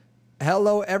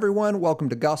Hello, everyone. Welcome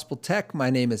to Gospel Tech.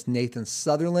 My name is Nathan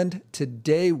Sutherland.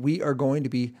 Today, we are going to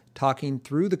be talking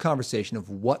through the conversation of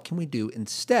what can we do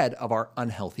instead of our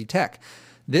unhealthy tech.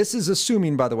 This is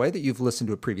assuming, by the way, that you've listened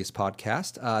to a previous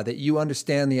podcast, that you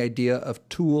understand the idea of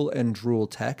tool and drool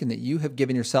tech, and that you have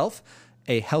given yourself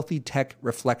a healthy tech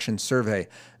reflection survey.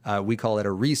 We call it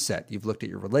a reset. You've looked at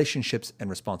your relationships and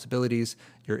responsibilities,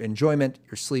 your enjoyment,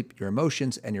 your sleep, your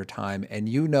emotions, and your time, and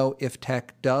you know if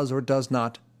tech does or does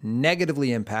not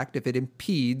negatively impact, if it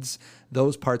impedes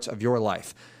those parts of your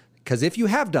life. Because if you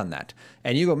have done that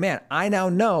and you go, man, I now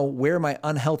know where my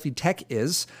unhealthy tech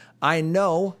is. I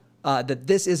know that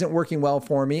this isn't working well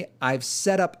for me. I've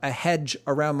set up a hedge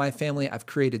around my family. I've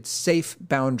created safe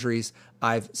boundaries.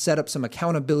 I've set up some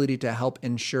accountability to help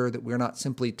ensure that we're not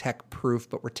simply tech proof,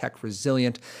 but we're tech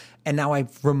resilient. And now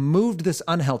I've removed this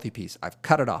unhealthy piece. I've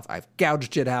cut it off. I've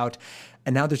gouged it out.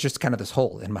 And now there's just kind of this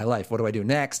hole in my life. What do I do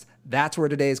next? That's where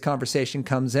today's conversation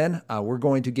comes in. We're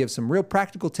going to give some real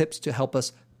practical tips to help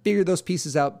us figure those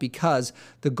pieces out, because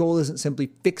the goal isn't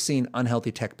simply fixing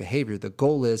unhealthy tech behavior. The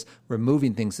goal is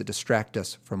removing things that distract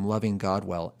us from loving God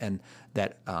well and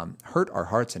that hurt our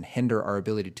hearts and hinder our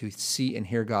ability to see and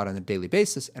hear God on a daily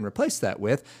basis, and replace that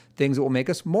with things that will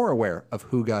make us more aware of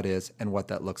who God is and what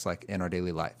that looks like in our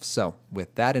daily life. So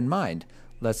with that in mind,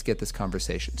 let's get this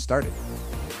conversation started.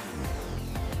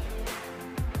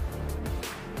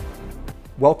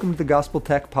 Welcome to the Gospel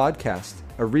Tech Podcast,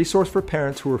 a resource for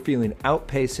parents who are feeling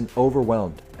outpaced and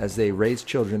overwhelmed as they raise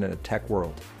children in a tech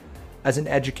world. As an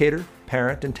educator,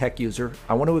 parent, and tech user,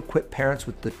 I want to equip parents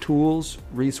with the tools,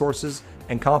 resources,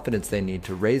 and confidence they need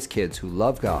to raise kids who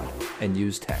love God and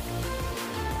use tech.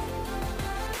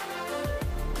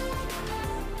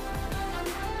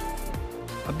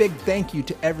 A big thank you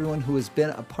to everyone who has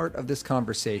been a part of this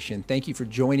conversation. Thank you for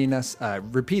joining us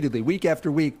repeatedly, week after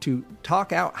week, to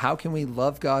talk out how can we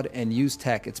love God and use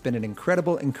tech. It's been an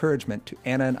incredible encouragement to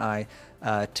Anna and I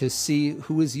to see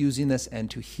who is using this and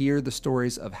to hear the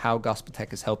stories of how Gospel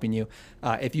Tech is helping you.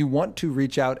 If you want to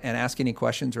reach out and ask any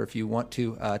questions, or if you want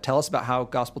to tell us about how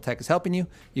Gospel Tech is helping you,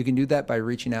 you can do that by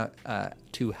reaching out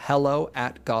to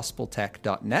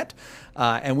hello@gospeltech.net.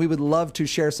 And we would love to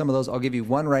share some of those. I'll give you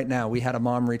one right now. We had a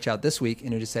mom reach out this week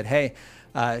and who just said, hey,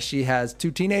 she has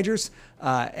 2 teenagers,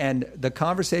 and the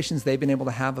conversations they've been able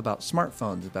to have about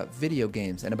smartphones, about video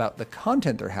games, and about the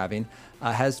content they're having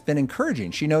has been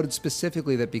encouraging. She noted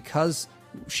specifically that because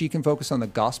she can focus on the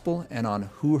gospel and on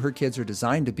who her kids are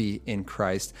designed to be in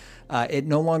Christ, it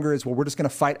no longer is, well, we're just going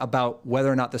to fight about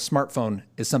whether or not the smartphone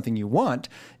is something you want.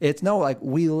 It's no, like,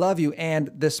 we love you,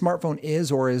 and the smartphone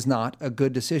is or is not a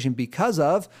good decision because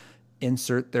of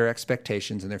insert their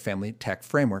expectations in their family tech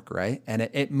framework, right? And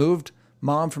it moved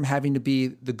mom from having to be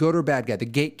the good or bad guy, the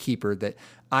gatekeeper, that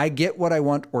I get what I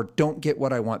want or don't get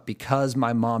what I want because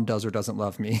my mom does or doesn't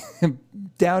love me,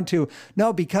 down to,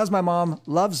 no, because my mom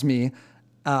loves me,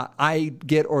 I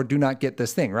get or do not get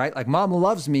this thing, right? Like, mom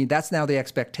loves me, that's now the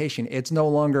expectation. It's no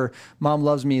longer mom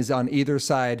loves me is on either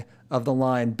side of the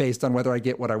line based on whether I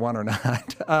get what I want or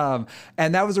not.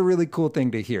 And that was a really cool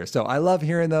thing to hear. So I love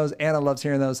hearing those. Anna loves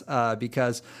hearing those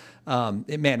because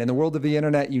man, in the world of the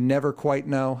internet, you never quite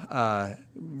know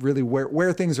really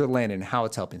where things are landing and how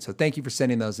it's helping. So thank you for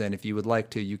sending those in. If you would like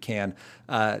to, you can.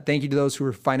 Thank you to those who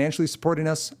are financially supporting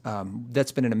us.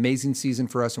 That's been an amazing season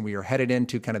for us, and we are headed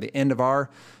into kind of the end of our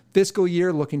fiscal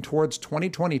year, looking towards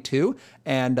 2022.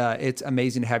 And it's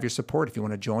amazing to have your support. If you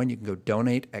want to join, you can go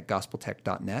donate at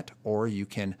gospeltech.net, or you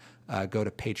can go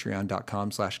to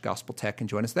patreon.com/gospeltech and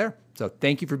join us there. So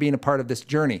thank you for being a part of this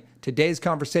journey. Today's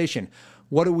conversation: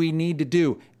 what do we need to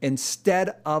do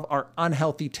instead of our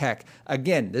unhealthy tech?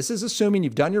 Again, this is assuming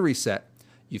you've done your reset,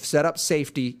 you've set up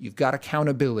safety, you've got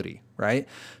accountability, right?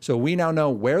 So we now know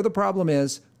where the problem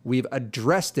is. We've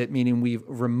addressed it, meaning we've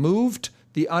removed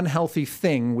the unhealthy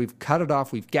thing. We've cut it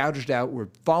off. We've gouged out. We're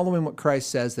following what Christ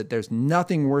says, that there's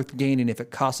nothing worth gaining if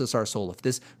it costs us our soul. If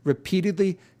this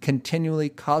repeatedly, continually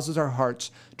causes our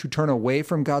hearts to turn away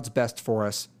from God's best for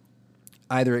us,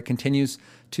 either it continues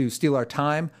to steal our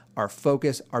time, our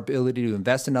focus, our ability to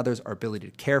invest in others, our ability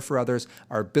to care for others,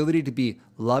 our ability to be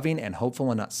loving and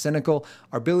hopeful and not cynical,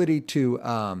 our ability to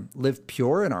live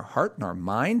pure in our heart and our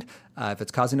mind, if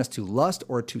it's causing us to lust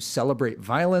or to celebrate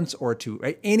violence or to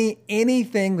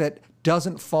anything that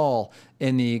doesn't fall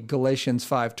in the Galatians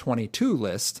 5:22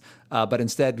 list, but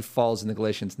instead falls in the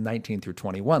Galatians 19 through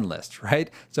 21 list, right?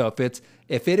 So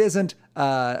if it isn't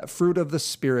fruit of the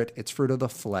Spirit, it's fruit of the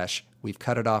flesh. We've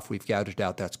cut it off, we've gouged it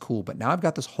out, that's cool. But now I've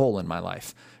got this hole in my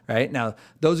life, right? Now,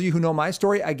 those of you who know my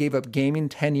story, I gave up gaming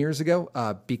 10 years ago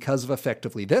because of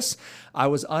effectively this. I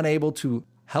was unable to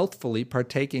healthfully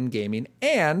partake in gaming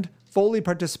and fully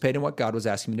participate in what God was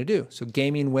asking me to do. So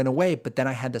gaming went away, but then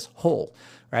I had this hole,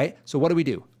 right? So what do we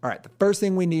do? All right, the first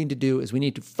thing we need to do is we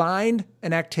need to find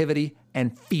an activity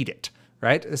and feed it.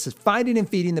 Right? This is finding and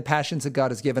feeding the passions that God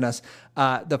has given us.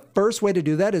 The first way to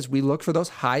do that is we look for those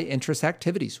high interest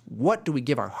activities. What do we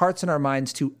give our hearts and our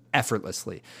minds to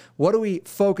effortlessly? What do we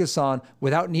focus on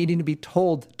without needing to be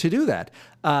told to do that?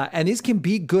 And these can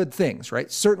be good things,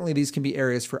 right? Certainly these can be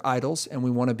areas for idols, and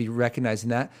we want to be recognizing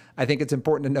that. I think it's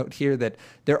important to note here that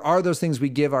there are those things we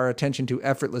give our attention to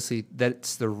effortlessly.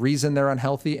 That's the reason they're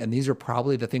unhealthy, and these are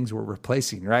probably the things we're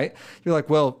replacing, right? You're like,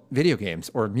 well, video games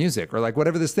or music or like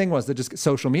whatever this thing was that just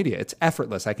social media. It's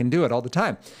effortless. I can do it all the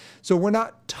time. So we're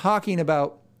not talking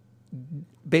about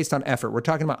based on effort. We're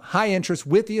talking about high interest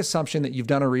with the assumption that you've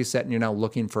done a reset and you're now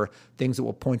looking for things that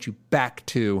will point you back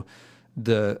to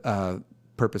the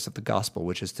purpose of the gospel,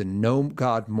 which is to know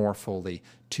God more fully,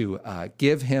 to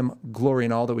give him glory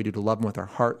in all that we do, to love him with our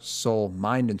heart, soul,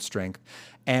 mind, and strength,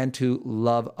 and to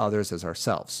love others as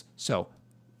ourselves. So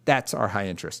that's our high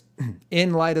interest.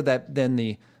 In light of that, then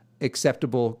the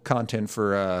acceptable content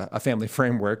for a family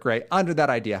framework, right? Under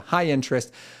that idea, high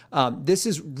interest. This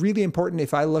is really important.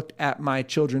 If I looked at my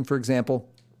children, for example,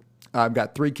 I've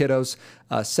got 3 kiddos,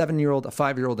 a 7-year-old, a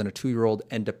 5-year-old, and a 2-year-old.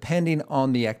 And depending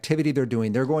on the activity they're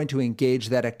doing, they're going to engage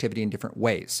that activity in different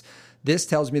ways. This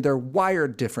tells me they're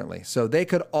wired differently. So they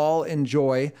could all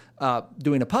enjoy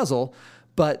doing a puzzle,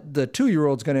 but the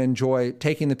 2-year-old's going to enjoy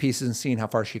taking the pieces and seeing how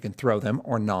far she can throw them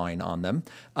or gnawing on them.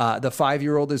 The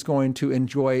 5-year-old is going to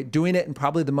enjoy doing it in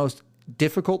probably the most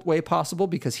difficult way possible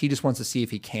because he just wants to see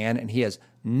if he can, and he has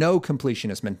no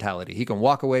completionist mentality. He can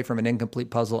walk away from an incomplete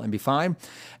puzzle and be fine.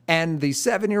 And the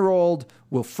 7-year-old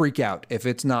will freak out if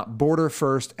it's not border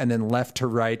first and then left to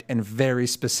right and very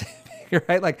specific,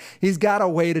 right? Like he's got a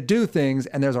way to do things,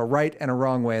 and there's a right and a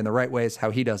wrong way, and the right way is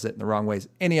how he does it, and the wrong way is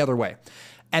any other way.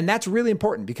 And that's really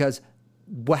important because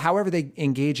however they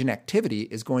engage in activity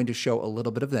is going to show a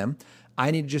little bit of them. I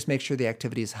need to just make sure the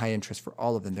activity is high interest for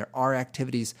all of them. There are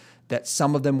activities that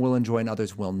some of them will enjoy and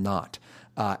others will not.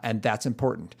 And that's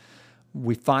important.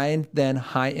 We find then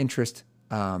high interest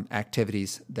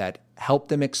activities that help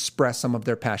them express some of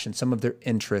their passion, some of their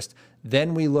interest.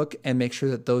 Then we look and make sure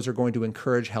that those are going to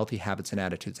encourage healthy habits and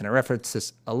attitudes. And I referenced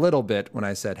this a little bit when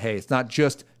I said, hey, it's not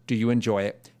just do you enjoy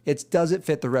it? It's does it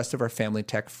fit the rest of our family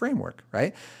tech framework,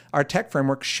 right? Our tech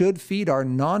framework should feed our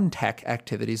non-tech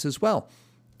activities as well.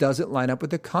 Does it line up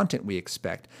with the content we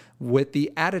expect, with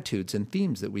the attitudes and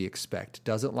themes that we expect?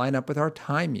 Does it line up with our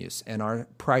time use and our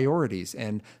priorities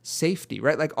and safety,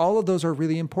 right? Like all of those are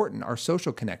really important, our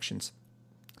social connections.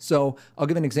 So I'll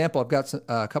give an example. I've got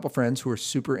a couple friends who are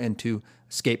super into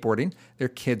skateboarding. Their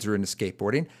kids are into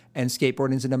skateboarding, and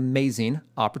skateboarding is an amazing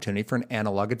opportunity for an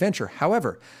analog adventure.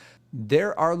 However,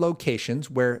 there are locations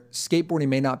where skateboarding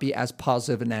may not be as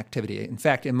positive an activity. In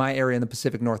fact, in my area in the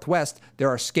Pacific Northwest, there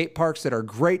are skate parks that are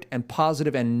great and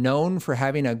positive and known for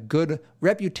having a good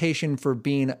reputation for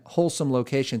being wholesome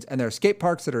locations. And there are skate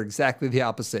parks that are exactly the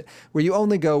opposite, where you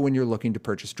only go when you're looking to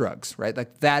purchase drugs, right?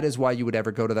 Like that is why you would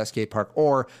ever go to that skate park,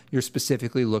 or you're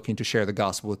specifically looking to share the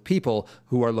gospel with people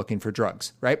who are looking for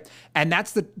drugs, right? And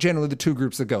that's generally the 2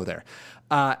 groups that go there.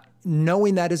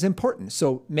 Knowing that is important.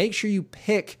 So make sure you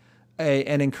pick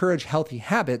and encourage healthy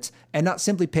habits and not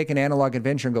simply pick an analog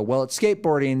adventure and go, well, it's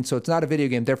skateboarding, so it's not a video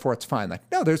game, therefore it's fine. Like,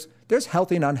 no, there's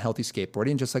healthy and unhealthy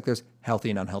skateboarding, just like there's healthy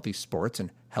and unhealthy sports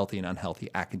and healthy and unhealthy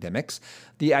academics.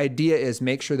 The idea is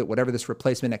make sure that whatever this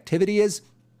replacement activity is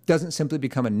doesn't simply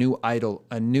become a new idol,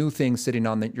 a new thing sitting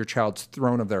on your child's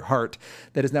throne of their heart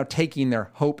that is now taking their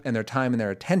hope and their time and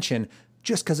their attention.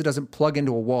 Just because it doesn't plug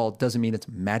into a wall doesn't mean it's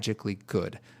magically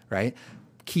good, right?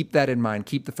 Keep that in mind.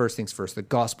 Keep the first things first. The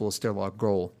gospel is still our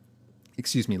goal.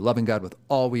 Loving God with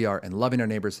all we are and loving our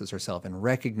neighbors as ourselves and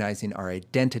recognizing our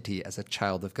identity as a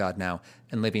child of God now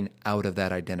and living out of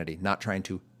that identity, not trying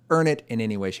to earn it in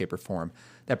any way, shape, or form.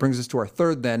 That brings us to our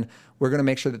third then. We're going to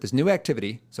make sure that this new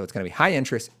activity, so it's going to be high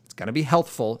interest, it's going to be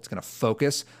healthful, it's going to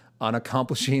focus on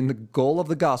accomplishing the goal of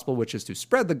the gospel, which is to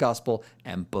spread the gospel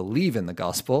and believe in the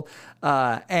gospel,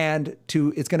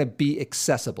 it's going to be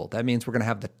accessible. That means we're going to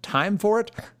have the time for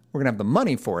it, we're going to have the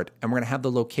money for it, and we're going to have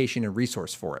the location and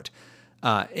resource for it.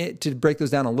 To break those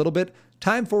down a little bit,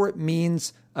 time for it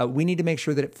means we need to make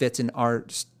sure that it fits in our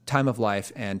time of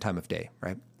life and time of day,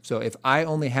 right? So if I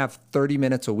only have 30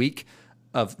 minutes a week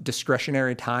of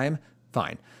discretionary time,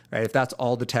 fine, right? If that's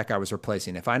all the tech I was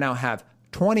replacing. If I now have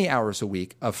 20 hours a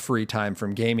week of free time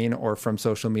from gaming or from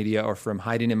social media or from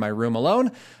hiding in my room alone,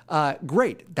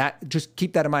 great. Just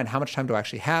keep that in mind. How much time do I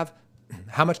actually have?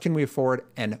 How much can we afford?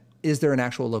 And is there an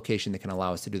actual location that can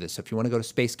allow us to do this? So if you want to go to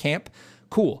space camp,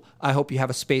 cool. I hope you have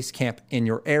a space camp in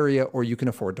your area or you can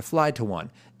afford to fly to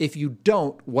one. If you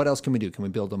don't, what else can we do? Can we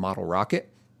build a model rocket?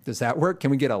 Does that work?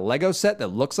 Can we get a Lego set that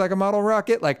looks like a model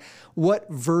rocket? Like, what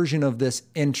version of this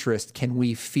interest can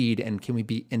we feed and can we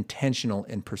be intentional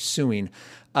in pursuing?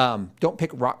 Don't pick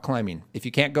rock climbing. If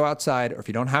you can't go outside or if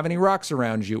you don't have any rocks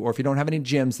around you or if you don't have any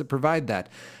gyms that provide that,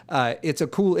 it's a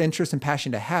cool interest and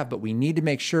passion to have, but we need to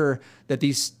make sure that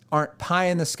these aren't pie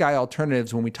in the sky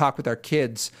alternatives when we talk with our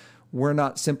kids. We're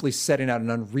not simply setting out an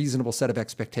unreasonable set of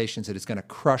expectations that is going to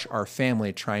crush our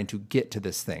family trying to get to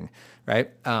this thing,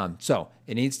 right? So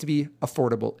it needs to be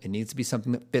affordable. It needs to be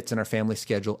something that fits in our family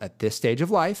schedule at this stage of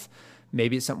life.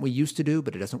 Maybe it's something we used to do,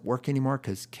 but it doesn't work anymore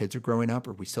because kids are growing up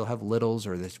or we still have littles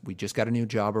or we just got a new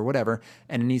job or whatever.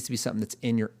 And it needs to be something that's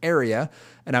in your area.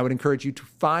 And I would encourage you to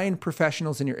find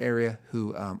professionals in your area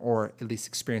who, or at least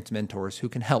experienced mentors who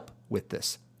can help with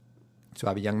this. So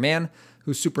I have a young man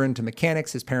who's super into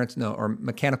mechanics. His parents know, or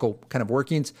mechanical kind of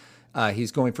workings.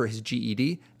 He's going for his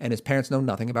GED, and his parents know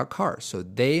nothing about cars. So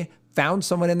they found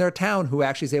someone in their town who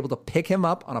actually is able to pick him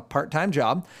up on a part-time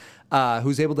job,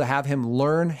 who's able to have him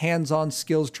learn hands-on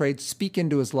skills, trades, speak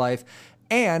into his life,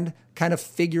 and kind of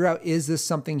figure out, is this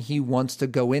something he wants to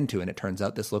go into? And it turns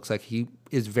out this looks like he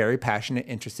is very passionate,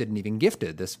 interested, and even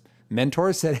gifted. This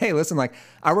mentor said, hey, listen, like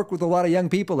I work with a lot of young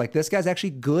people. Like this guy's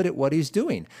actually good at what he's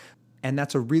doing. And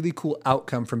that's a really cool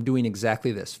outcome from doing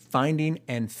exactly this, finding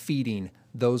and feeding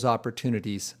those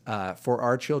opportunities for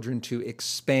our children to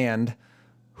expand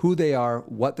who they are,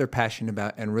 what they're passionate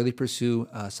about, and really pursue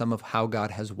some of how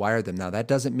God has wired them. Now, that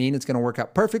doesn't mean it's going to work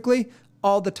out perfectly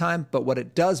all the time, but what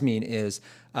it does mean is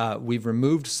we've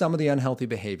removed some of the unhealthy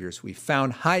behaviors. We've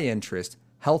found high interest,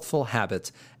 healthful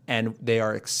habits, and they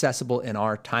are accessible in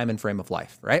our time and frame of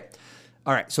life, right?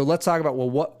 All right, so let's talk about,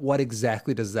 well, what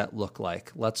exactly does that look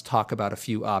like? Let's talk about a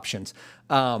few options.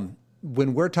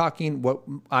 When we're talking what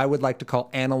I would like to call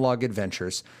analog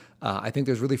adventures, I think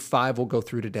there's really 5 we'll go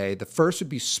through today. The first would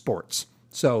be sports.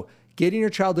 So getting your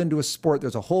child into a sport,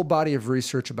 there's a whole body of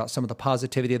research about some of the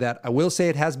positivity of that. I will say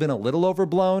it has been a little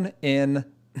overblown in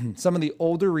some of the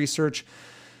older research.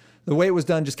 The way it was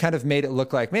done just kind of made it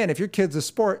look like, man, if your kid's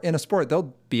in a sport,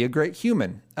 they'll be a great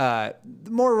human. The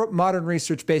more modern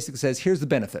research basically says, here's the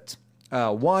benefits.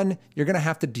 1, you're going to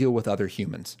have to deal with other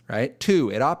humans, right?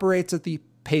 2, it operates at the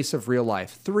pace of real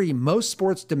life. 3, most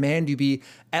sports demand you be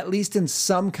at least in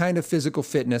some kind of physical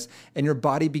fitness, and your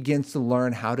body begins to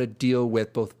learn how to deal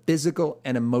with both physical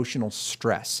and emotional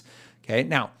stress. Okay,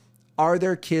 now, are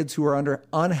there kids who are under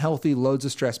unhealthy loads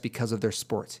of stress because of their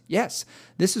sports? Yes.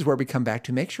 This is where we come back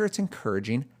to make sure it's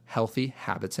encouraging healthy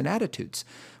habits and attitudes.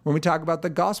 When we talk about the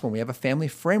gospel, we have a family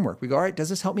framework. We go, all right, does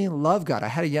this help me love God? I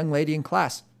had a young lady in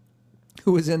class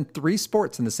who was in 3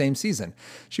 sports in the same season.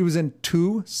 She was in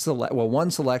 1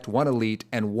 select, 1 elite,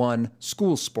 and 1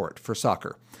 school sport for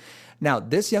soccer. Now,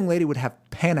 this young lady would have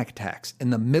panic attacks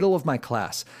in the middle of my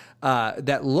class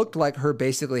that looked like her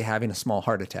basically having a small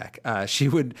heart attack.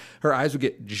 Her eyes would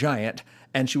get giant,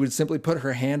 and she would simply put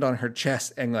her hand on her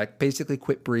chest and like basically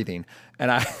quit breathing.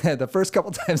 And the first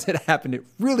couple times it happened, it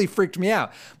really freaked me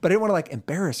out. But I didn't want to like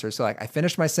embarrass her. So like I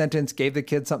finished my sentence, gave the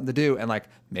kid something to do, and like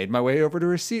made my way over to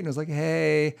her seat and was like,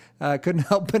 hey, couldn't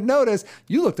help but notice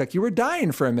you looked like you were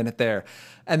dying for a minute there.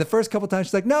 And the first couple times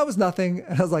she's like, no, it was nothing.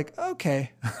 And I was like,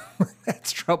 okay,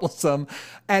 that's troublesome.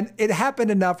 And it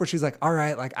happened enough where she's like, all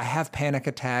right, like I have panic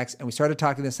attacks. And we started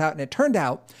talking this out. And it turned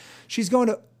out she's going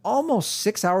to almost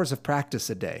 6 hours of practice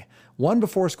a day, 1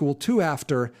 before school, 2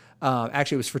 after.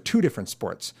 Actually, it was for 2 different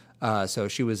sports. So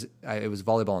it was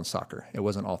volleyball and soccer. It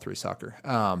wasn't all 3 soccer.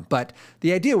 But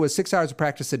the idea was 6 hours of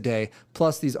practice a day,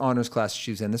 plus these honors classes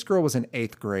she was in. This girl was in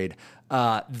 8th grade.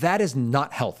 That is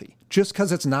not healthy. Just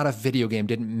because it's not a video game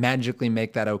didn't magically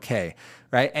make that okay,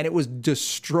 right? And it was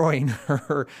destroying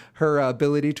her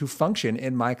ability to function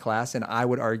in my class, and I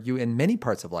would argue in many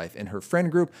parts of life, in her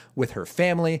friend group, with her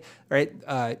family, right?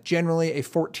 Generally, a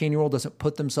 14-year-old doesn't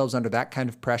put themselves under that kind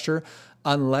of pressure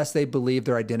unless they believe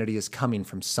their identity is coming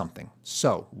from something.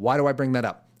 So why do I bring that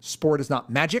up? Sport is not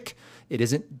magic. It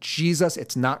isn't Jesus.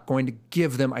 It's not going to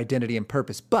give them identity and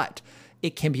purpose, but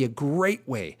it can be a great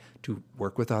way to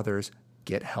work with others,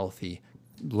 get healthy,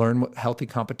 learn what healthy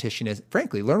competition is.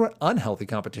 Frankly, learn what unhealthy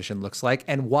competition looks like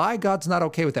and why God's not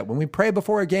okay with that. When we pray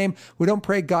before a game, we don't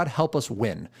pray, God, help us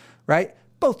win, right?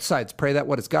 Both sides pray that.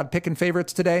 What is God picking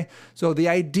favorites today? So the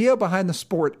idea behind the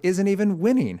sport isn't even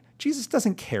winning. Jesus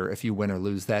doesn't care if you win or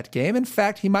lose that game. In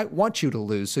fact, he might want you to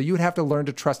lose, so you would have to learn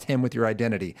to trust him with your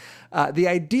identity. The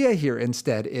idea here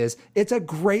instead is it's a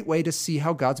great way to see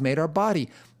how God's made our body.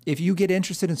 if you get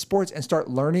interested in sports and start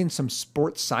learning some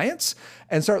sports science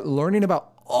and start learning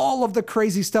about all of the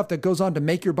crazy stuff that goes on to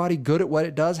make your body good at what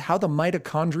it does, how the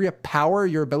mitochondria power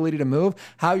your ability to move,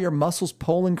 how your muscles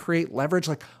pull and create leverage,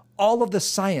 like all of the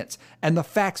science and the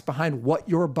facts behind what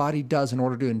your body does in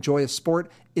order to enjoy a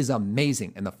sport is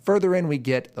amazing. And the further in we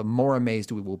get, the more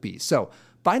amazed we will be. So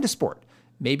find a sport.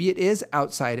 Maybe it is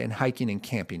outside and hiking and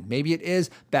camping. Maybe it is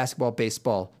basketball,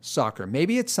 baseball, soccer.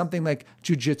 Maybe it's something like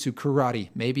jujitsu, karate.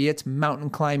 Maybe it's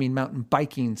mountain climbing, mountain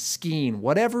biking, skiing,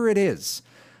 whatever it is.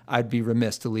 I'd be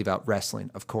remiss to leave out wrestling,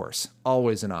 of course.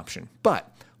 Always an option.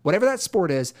 But whatever that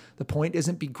sport is, the point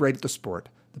isn't be great at the sport.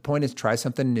 The point is try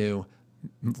something new,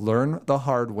 learn the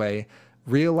hard way,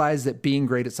 realize that being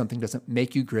great at something doesn't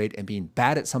make you great and being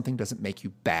bad at something doesn't make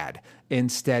you bad.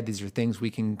 Instead, these are things we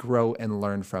can grow and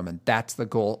learn from, and that's the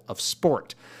goal of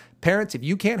sport. Parents, if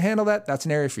you can't handle that, that's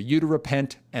an area for you to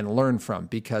repent and learn from,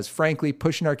 because frankly,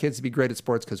 pushing our kids to be great at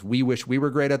sports because we wish we were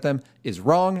great at them is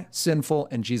wrong, sinful,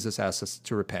 and Jesus asks us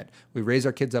to repent. We raise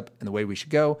our kids up in the way we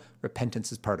should go.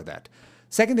 Repentance is part of that.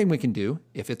 Second thing we can do,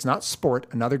 if it's not sport,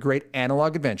 another great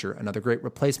analog adventure, another great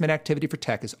replacement activity for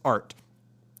tech is art.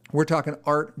 We're talking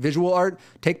art, visual art,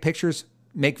 take pictures,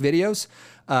 make videos.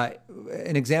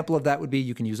 An example of that would be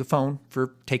you can use a phone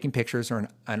for taking pictures, or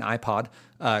an iPod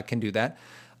can do that.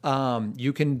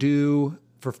 You can do,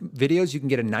 for videos, you can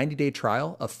get a 90-day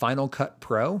trial of Final Cut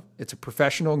Pro. It's a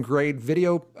professional grade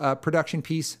video production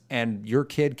piece, and your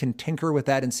kid can tinker with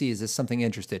that and see, is this something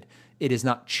interested? It is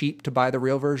not cheap to buy the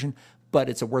real version, but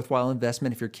it's a worthwhile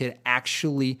investment if your kid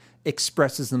actually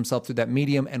expresses themselves through that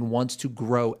medium and wants to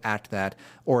grow at that.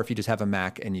 Or if you just have a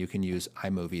Mac and you can use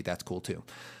iMovie, that's cool too.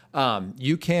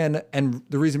 You can, and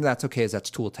the reason that's okay is that's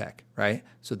tool tech, right?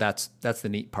 So that's the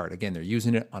neat part. Again, they're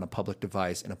using it on a public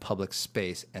device in a public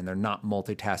space, and they're not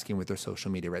multitasking with their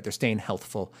social media, right? They're staying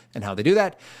healthful in how they do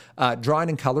that. Drawing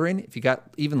and coloring, if you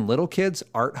got even little kids,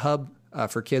 Art Hub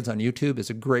for kids on YouTube is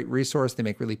a great resource. They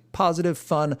make really positive,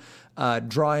 fun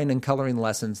drawing and coloring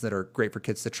lessons that are great for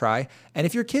kids to try. And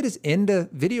if your kid is into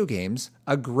video games,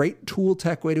 a great tool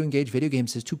tech way to engage video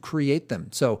games is to create them.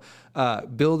 So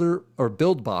Builder or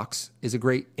BuildBox is a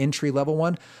great entry level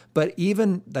one, but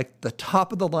even like the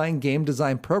top of the line game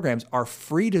design programs are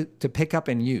free to pick up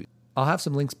and use. I'll have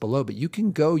some links below, but you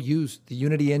can go use the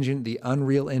Unity engine, the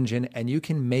Unreal engine, and you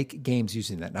can make games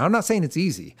using that. Now, I'm not saying it's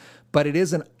easy, but it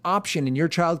is an option, and your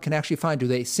child can actually find, do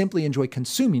they simply enjoy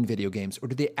consuming video games, or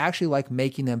do they actually like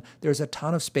making them? There's a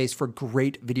ton of space for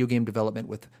great video game development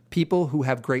with people who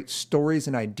have great stories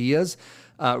and ideas,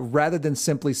 rather than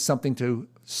simply something to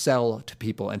sell to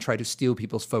people and try to steal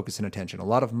people's focus and attention. A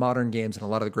lot of modern games and a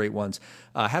lot of the great ones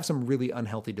have some really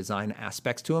unhealthy design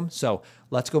aspects to them. So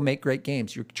let's go make great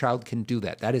games. Your child can do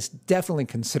that. That is definitely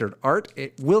considered art.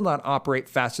 It will not operate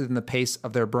faster than the pace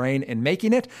of their brain in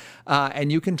making it.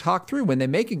 And you can talk through when they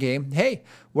make a game, hey,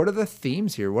 what are the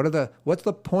themes here? What's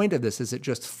the point of this? Is it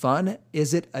just fun?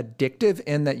 Is it addictive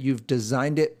in that you've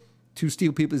designed it to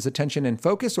steal people's attention and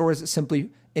focus, or is it simply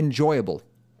enjoyable?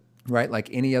 Right? Like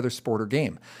any other sport or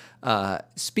game.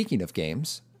 Speaking of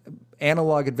games,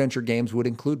 analog adventure games would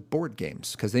include board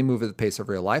games because they move at the pace of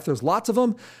real life. There's lots of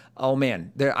them. Oh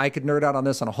man, I could nerd out on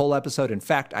this on a whole episode. In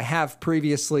fact, I have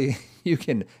previously. You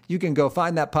can go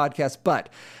find that podcast, but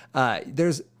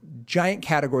there's giant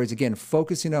categories, again,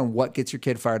 focusing on what gets your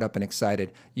kid fired up and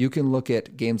excited. You can look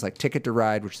at games like Ticket to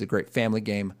Ride, which is a great family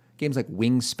game. Games like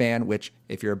Wingspan, which,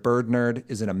 if you're a bird nerd,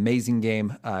 is an amazing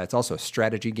game. It's also a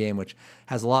strategy game, which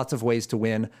has lots of ways to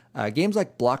win. Games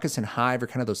like Blockus and Hive are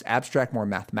kind of those abstract, more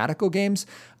mathematical games.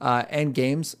 And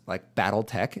games like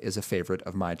Battletech is a favorite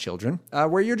of my children,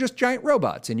 where you're just giant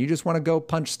robots and you just want to go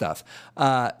punch stuff.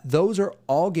 Those are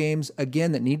all games,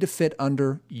 again, that need to fit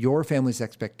under your family's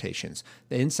expectations,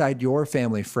 inside your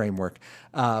family framework,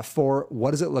 for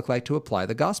what does it look like to apply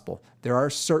the gospel. There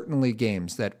are certainly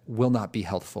games that will not be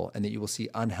healthful and that you will see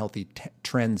unhealthy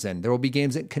trends in. There will be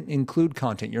games that can include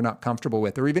content you're not comfortable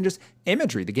with, or even just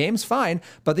imagery. The game's fine,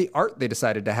 but the art they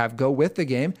decided to have go with the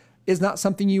game is not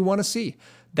something you want to see.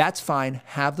 That's fine.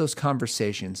 Have those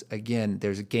conversations. Again,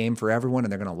 there's a game for everyone,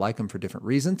 and they're going to like them for different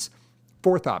reasons.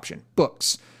 Fourth option,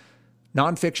 books.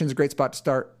 Nonfiction is a great spot to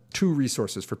start. 2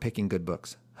 resources for picking good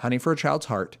books. Hunting for a Child's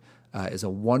Heart is a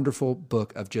wonderful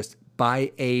book of just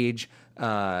by age,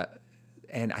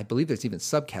 and I believe there's even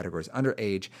subcategories under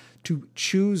age, to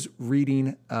choose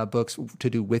reading books to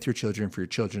do with your children, for your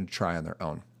children to try on their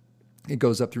own. It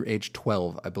goes up through age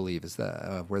 12, I believe, is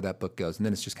where that book goes. And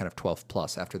then it's just kind of 12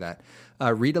 plus after that.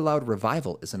 Read Aloud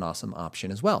Revival is an awesome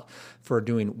option as well for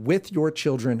doing with your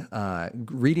children,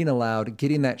 reading aloud,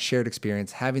 getting that shared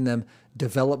experience, having them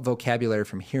develop vocabulary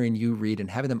from hearing you read, and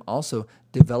having them also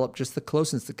develop just the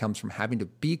closeness that comes from having to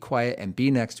be quiet and be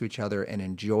next to each other and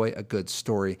enjoy a good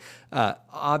story.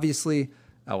 Obviously,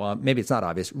 well, maybe it's not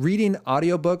obvious. Reading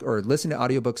audiobook or listening to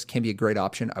audiobooks can be a great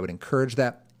option. I would encourage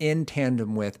that in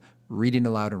tandem with reading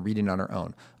aloud and reading on our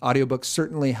own. Audiobooks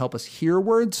certainly help us hear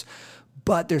words,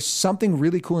 but there's something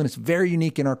really cool, and it's very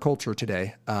unique in our culture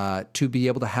today to be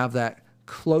able to have that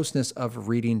closeness of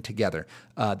reading together.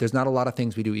 There's not a lot of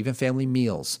things we do. Even family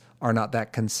meals are not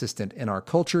that consistent in our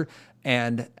culture,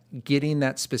 and getting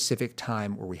that specific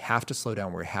time where we have to slow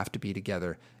down, where we have to be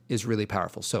together is really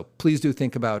powerful. So please do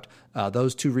think about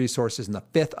those two resources. And the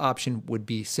fifth option would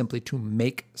be simply to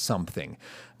make something.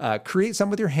 Create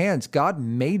something with your hands. God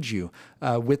made you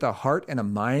with a heart and a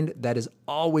mind that is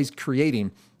always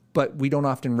creating, but we don't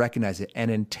often recognize it. And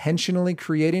intentionally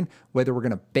creating, whether we're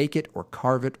going to bake it or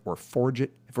carve it or forge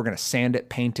it, if we're going to sand it,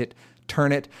 paint it,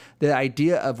 turn it, the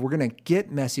idea of we're going to get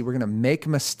messy, we're going to make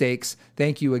mistakes.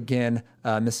 Thank you again,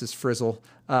 Mrs. Frizzle.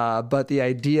 But the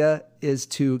idea is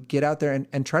to get out there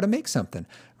and try to make something,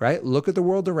 right? Look at the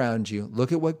world around you.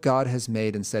 Look at what God has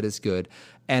made and said is good,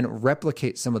 and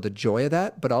replicate some of the joy of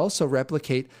that, but also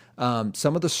replicate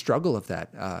some of the struggle of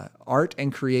that. Art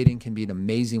and creating can be an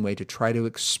amazing way to try to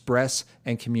express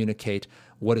and communicate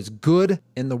what is good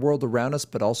in the world around us,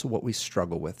 but also what we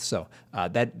struggle with. So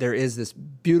that there is this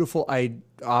beautiful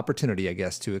opportunity, I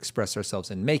guess, to express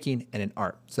ourselves in making and in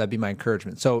art. So that'd be my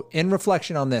encouragement. So in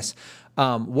reflection on this,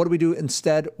 what do we do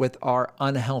instead with our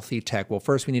unhealthy tech? Well,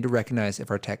 first we need to recognize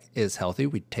if our tech is healthy.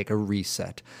 We take a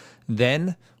reset.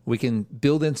 Then we can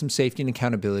build in some safety and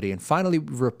accountability. And finally,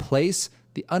 replace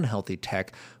the unhealthy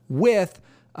tech with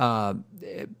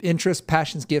interests,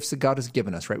 passions, gifts that God has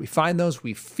given us, right? We find those,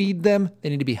 we feed them. They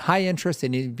need to be high interest. They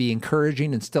need to be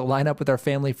encouraging and still line up with our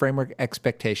family framework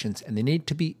expectations. And they need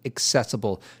to be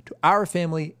accessible to our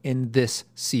family in this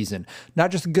season. Not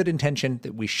just a good intention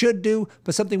that we should do,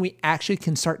 but something we actually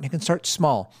can start, and it can start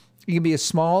small. It can be as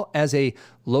small as a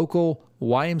local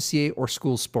YMCA or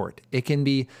school sport. It can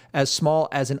be as small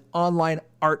as an online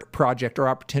art project or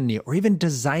opportunity, or even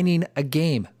designing a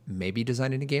game, maybe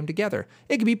designing a game together.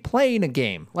 It could be playing a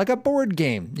game, like a board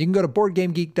game. You can go to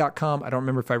boardgamegeek.com. I don't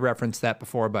remember if I referenced that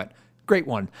before, but great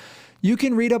one. You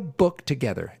can read a book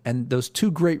together. And those two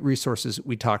great resources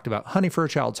we talked about, Honey for a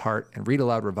Child's Heart and Read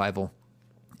Aloud Revival.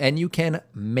 And you can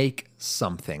make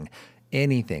something.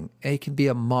 Anything. It could be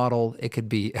a model. It could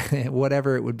be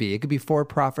whatever it would be. It could be for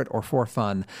profit or for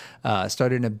fun.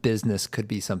 Starting a business could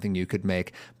be something you could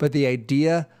make. But the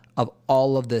idea of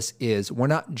all of this is we're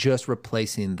not just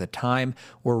replacing the time.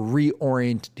 We're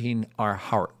reorienting our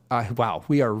heart.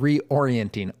 We are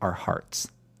reorienting our hearts.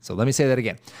 So let me say that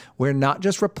again. We're not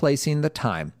just replacing the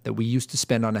time that we used to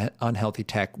spend on unhealthy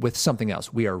tech with something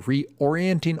else. We are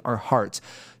reorienting our hearts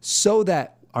so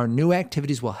that our new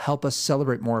activities will help us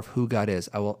celebrate more of who God is.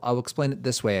 I'll explain it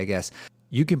this way, I guess.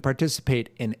 You can participate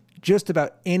in just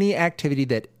about any activity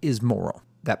that is moral,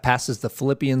 that passes the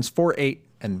Philippians 4:8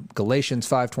 and Galatians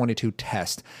 5:22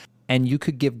 test. And you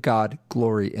could give God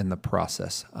glory in the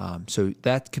process. So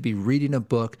that could be reading a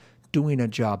book, doing a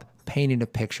job, painting a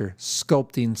picture,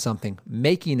 sculpting something,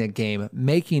 making a game,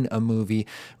 making a movie,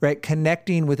 right?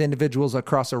 Connecting with individuals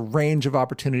across a range of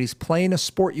opportunities, playing a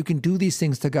sport. You can do these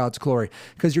things to God's glory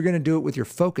because you're going to do it with your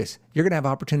focus. You're going to have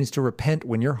opportunities to repent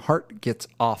when your heart gets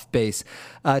off base.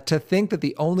 To think that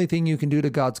the only thing you can do to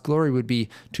God's glory would be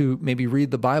to maybe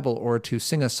read the Bible or to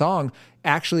sing a song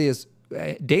actually is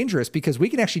dangerous, because we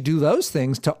can actually do those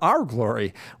things to our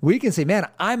glory. We can say, man,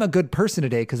 I'm a good person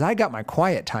today because I got my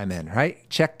quiet time in, right?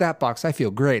 Check that box. I feel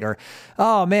great. Or,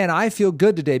 oh man, I feel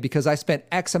good today because I spent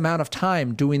X amount of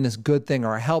time doing this good thing,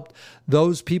 or I helped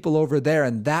those people over there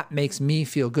and that makes me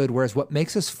feel good. Whereas what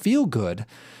makes us feel good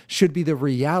should be the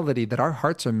reality that our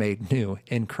hearts are made new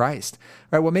in Christ,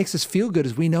 right? What makes us feel good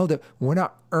is we know that we're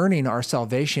not earning our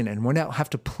salvation and we don't have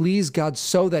to please God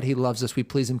so that he loves us. We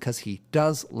please him because he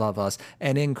does love us.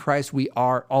 And in Christ, we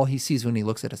are, all he sees when he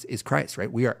looks at us is Christ,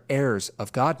 right? We are heirs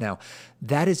of God now.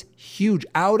 That is huge.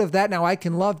 Out of that, now I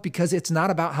can love because it's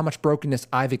not about how much brokenness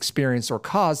I've experienced or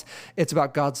caused. It's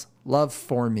about God's love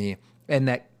for me and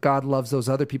that God loves those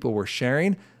other people we're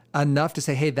sharing enough to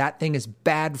say, hey, that thing is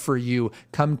bad for you.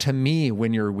 Come to me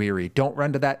when you're weary. Don't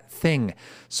run to that thing.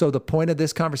 So the point of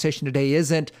this conversation today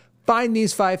isn't find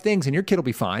these 5 things and your kid will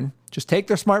be fine. Just take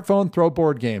their smartphone, throw a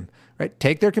board game, right?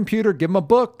 Take their computer, give them a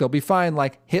book, they'll be fine.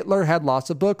 Like Hitler had lots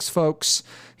of books, folks.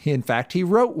 In fact, he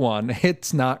wrote one.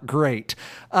 It's not great.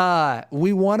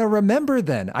 We want to remember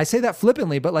then. I say that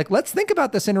flippantly, but like, let's think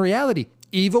about this in reality.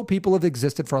 Evil people have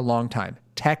existed for a long time.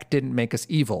 Tech didn't make us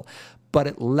evil, but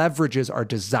it leverages our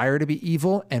desire to be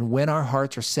evil. And when our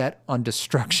hearts are set on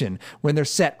destruction, when they're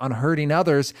set on hurting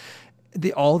others,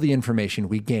 all the information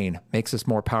we gain makes us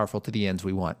more powerful to the ends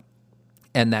we want.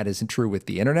 And that isn't true with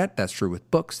the internet. That's true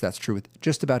with books. That's true with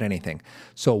just about anything.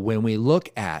 So when we look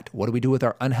at what do we do with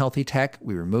our unhealthy tech,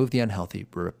 we remove the unhealthy,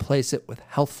 we replace it with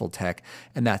healthful tech.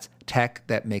 And that's tech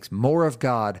that makes more of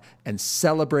God and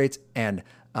celebrates and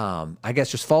I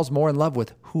guess just falls more in love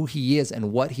with who he is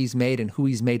and what he's made and who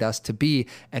he's made us to be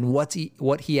and what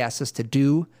he asks us to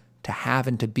do, to have,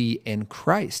 and to be in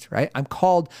Christ, right? I'm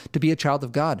called to be a child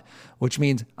of God, which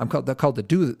means I'm called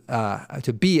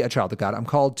to be a child of God. I'm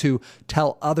called to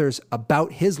tell others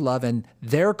about his love, and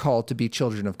they're called to be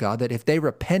children of God, that if they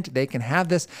repent, they can have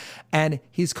this. And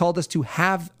he's called us to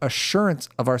have assurance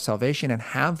of our salvation and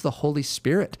have the Holy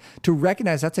Spirit, to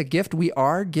recognize that's a gift we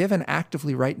are given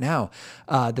actively right now,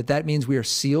 that means we are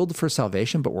sealed for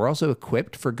salvation, but we're also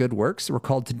equipped for good works that we're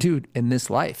called to do in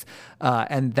this life.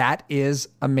 And that is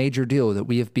a major deal, that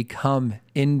we have become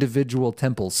individual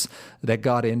temples that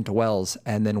God indwells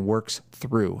and then works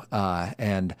through.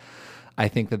 And I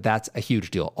think that that's a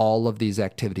huge deal. All of these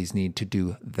activities need to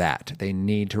do that. They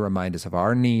need to remind us of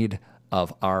our need,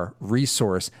 of our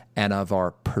resource, and of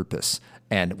our purpose.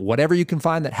 And whatever you can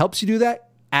find that helps you do that,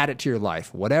 add it to your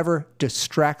life. Whatever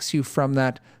distracts you from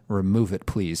that, remove it,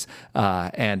 please.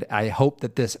 And I hope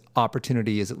that this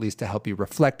opportunity is at least to help you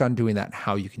reflect on doing that and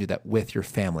how you can do that with your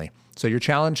family. So your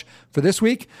challenge for this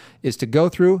week is to go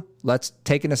through, let's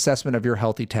take an assessment of your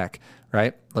healthy tech,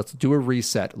 right? Let's do a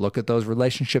reset. Look at those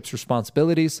relationships,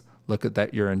 responsibilities. Look at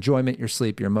that, your enjoyment, your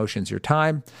sleep, your emotions, your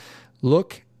time.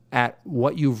 Look at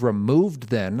what you've removed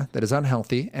then that is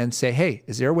unhealthy and say, hey,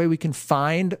 is there a way we can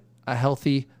find a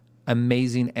healthy,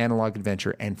 amazing analog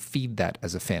adventure and feed that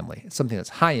as a family? It's something that's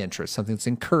high interest, something that's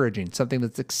encouraging, something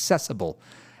that's accessible.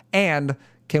 And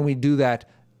can we do that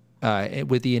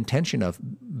with the intention of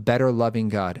better loving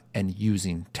God and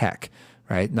using tech,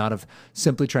 right? Not of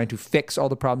simply trying to fix all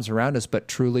the problems around us, but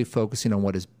truly focusing on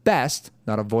what is best,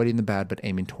 not avoiding the bad, but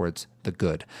aiming towards the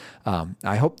good.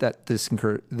 I hope that this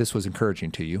was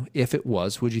encouraging to you. If it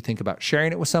was, would you think about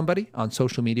sharing it with somebody on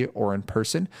social media or in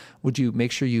person? Would you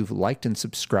make sure you've liked and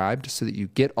subscribed so that you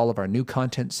get all of our new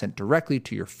content sent directly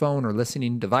to your phone or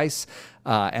listening device?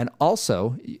 And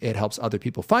also, it helps other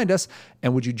people find us.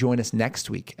 And would you join us next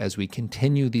week as we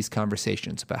continue these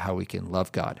conversations about how we can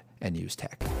love God and use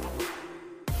tech?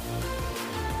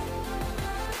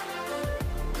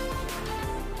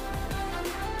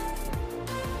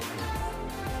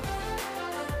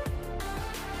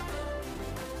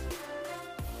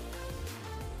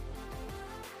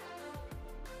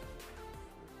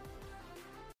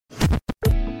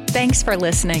 Thanks for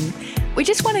listening. We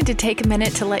just wanted to take a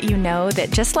minute to let you know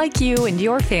that just like you and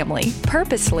your family,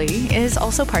 Purposely is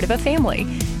also part of a family,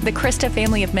 the Christa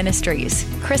family of ministries.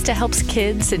 Christa helps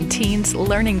kids and teens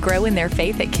learn and grow in their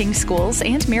faith at King Schools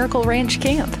and Miracle Ranch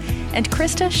Camp. And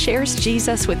Christa shares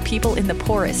Jesus with people in the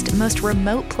poorest, most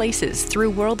remote places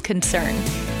through World Concern.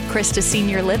 Christa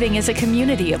Senior Living is a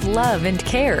community of love and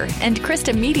care, and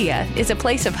Christa Media is a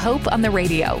place of hope on the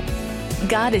radio.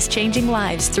 God is changing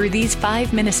lives through these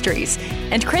 5 ministries,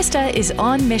 and Christa is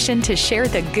on mission to share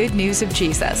the good news of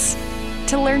Jesus.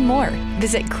 To learn more,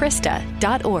 visit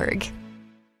Christa.org.